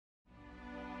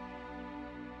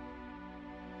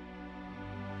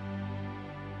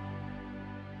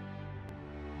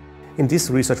In this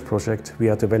research project, we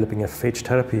are developing a phage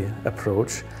therapy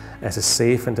approach as a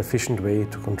safe and efficient way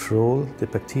to control the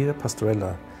bacteria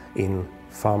Pasteurella in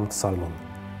farmed salmon.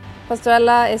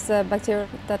 Pasteurella is a bacteria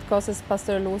that causes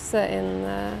pasteurellose in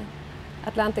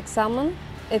Atlantic salmon.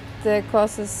 It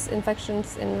causes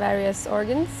infections in various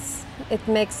organs. It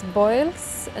makes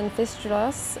boils and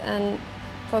fistulas and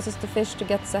causes the fish to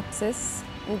get sepsis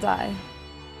and die.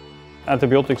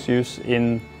 Antibiotics use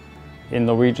in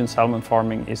Norwegian salmon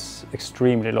farming is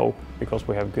extremely low because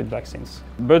we have good vaccines.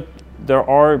 But there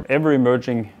are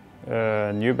ever-emerging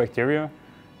new bacteria,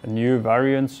 new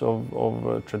variants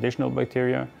of traditional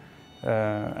bacteria,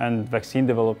 and vaccine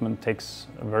development takes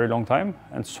a very long time,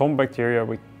 and some bacteria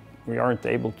we aren't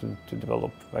able to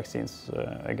develop vaccines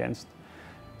against.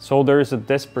 So there is a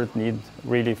desperate need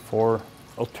really for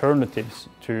alternatives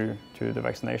to the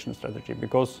vaccination strategy,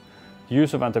 because the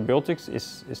use of antibiotics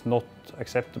is not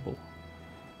acceptable.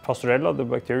 Pasteurella, the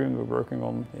bacterium we're working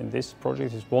on in this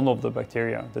project, is one of the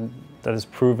bacteria that is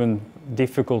proven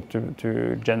difficult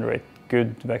to generate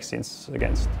good vaccines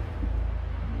against.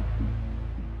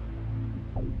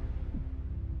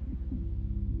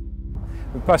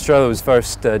 Pasteurella was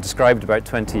first described about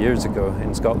 20 years ago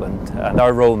in Scotland, and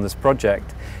our role in this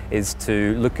project is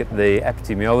to look at the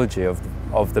epidemiology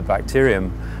of the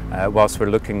bacterium whilst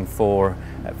we're looking for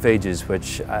phages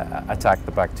which attack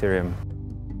the bacterium.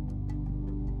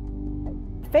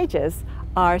 Phages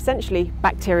are essentially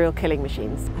bacterial killing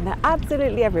machines, and they're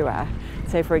absolutely everywhere.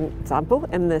 So for example,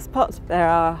 in this pot there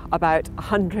are about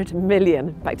 100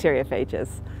 million bacteriophages.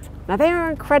 Now they are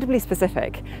incredibly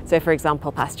specific. So for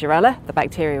example, Pasteurella, the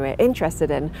bacteria we're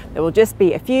interested in, there will just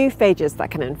be a few phages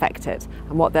that can infect it.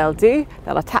 And what they'll do,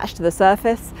 they'll attach to the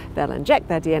surface, they'll inject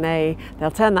their DNA, they'll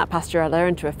turn that Pasteurella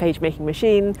into a phage-making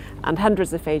machine, and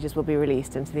hundreds of phages will be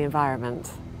released into the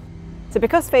environment. So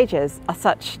because phages are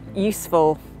such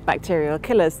useful bacterial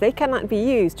killers, they cannot be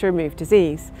used to remove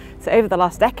disease. So over the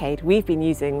last decade, we've been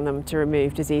using them to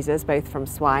remove diseases both from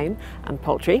swine and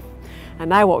poultry. And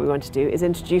now what we want to do is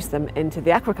introduce them into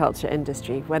the aquaculture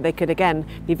industry, where they could again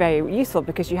be very useful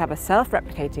because you have a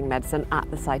self-replicating medicine at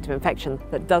the site of infection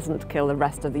that doesn't kill the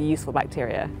rest of the useful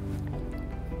bacteria.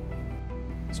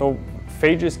 So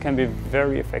phages can be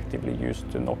very effectively used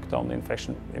to knock down the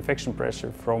infection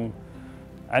pressure from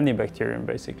any bacterium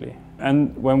basically.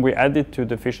 And when we add it to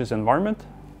the fish's environment,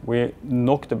 we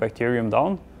knock the bacterium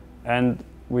down and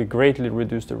we greatly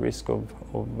reduce the risk of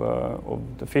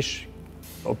the fish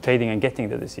obtaining and getting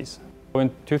the disease.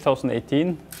 In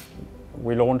 2018,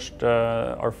 we launched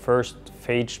our first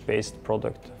phage-based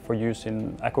product for use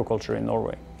in aquaculture in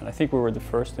Norway. And I think we were the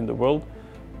first in the world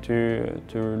to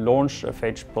launch a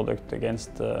phage product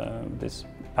against this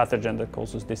pathogen that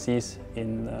causes disease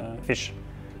in fish.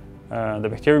 The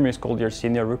bacterium is called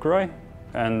Yersinia ruceri,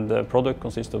 and the product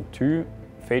consists of two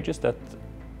phages that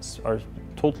are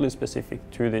totally specific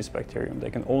to this bacterium. They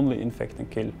can only infect and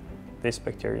kill this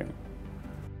bacterium.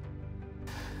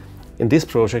 In this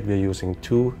project, we are using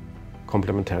two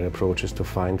complementary approaches to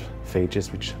find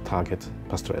phages which target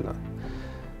Pasteurella.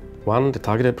 One, the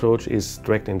targeted approach, is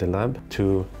direct in the lab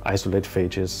to isolate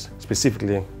phages,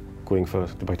 specifically going for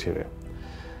the bacteria.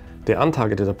 The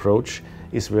untargeted approach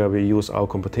is where we use our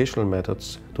computational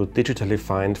methods to digitally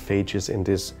find phages in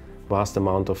this vast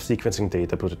amount of sequencing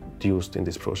data produced in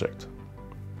this project.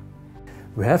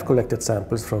 We have collected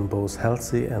samples from both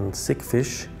healthy and sick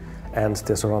fish and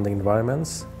their surrounding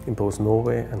environments in both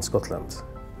Norway and Scotland.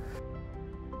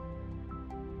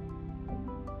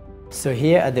 So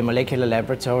here at the molecular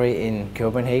laboratory in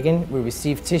Copenhagen, we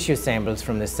receive tissue samples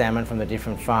from the salmon from the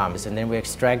different farms, and then we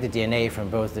extract the DNA from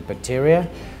both the bacteria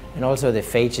and also the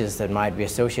phages that might be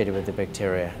associated with the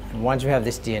bacteria. And once we have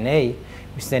this DNA,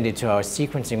 we send it to our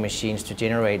sequencing machines to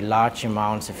generate large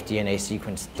amounts of DNA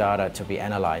sequence data to be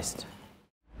analyzed.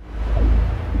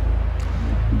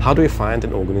 How do we find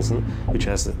an organism which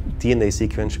has a DNA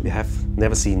sequence we have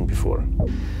never seen before?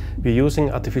 We're using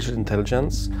artificial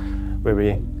intelligence, where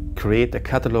we create a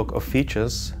catalog of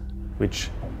features which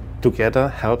together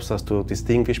helps us to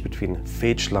distinguish between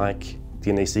phage-like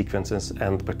DNA sequences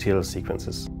and bacterial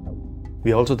sequences.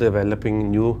 We're also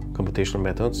developing new computational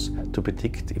methods to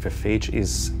predict if a phage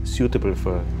is suitable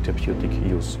for therapeutic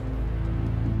use.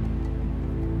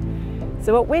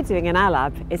 So what we're doing in our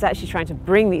lab is actually trying to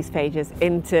bring these phages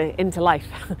into life.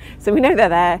 So we know they're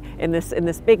there in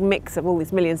this big mix of all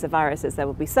these millions of viruses. There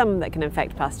will be some that can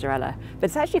infect Pasteurella, but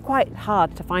it's actually quite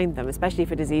hard to find them, especially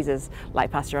for diseases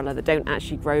like Pasteurella that don't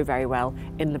actually grow very well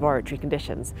in laboratory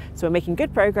conditions. So we're making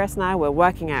good progress now. We're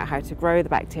working out how to grow the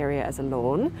bacteria as a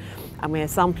lawn, and we're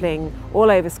sampling all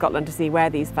over Scotland to see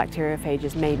where these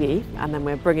bacteriophages may be, and then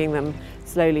we're bringing them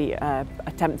slowly,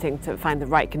 attempting to find the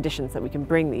right conditions that we can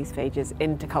bring these phages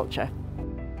into culture.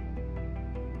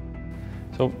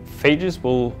 So phages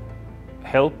will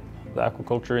help the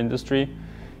aquaculture industry.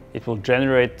 It will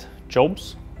generate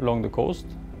jobs along the coast,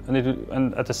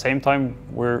 and at the same time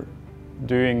we're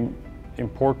doing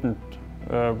important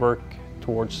work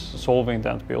towards solving the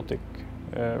antibiotic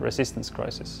resistance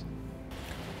crisis.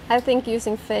 I think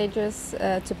using phages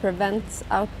to prevent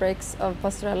outbreaks of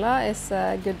Pasteurella is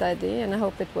a good idea, and I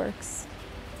hope it works.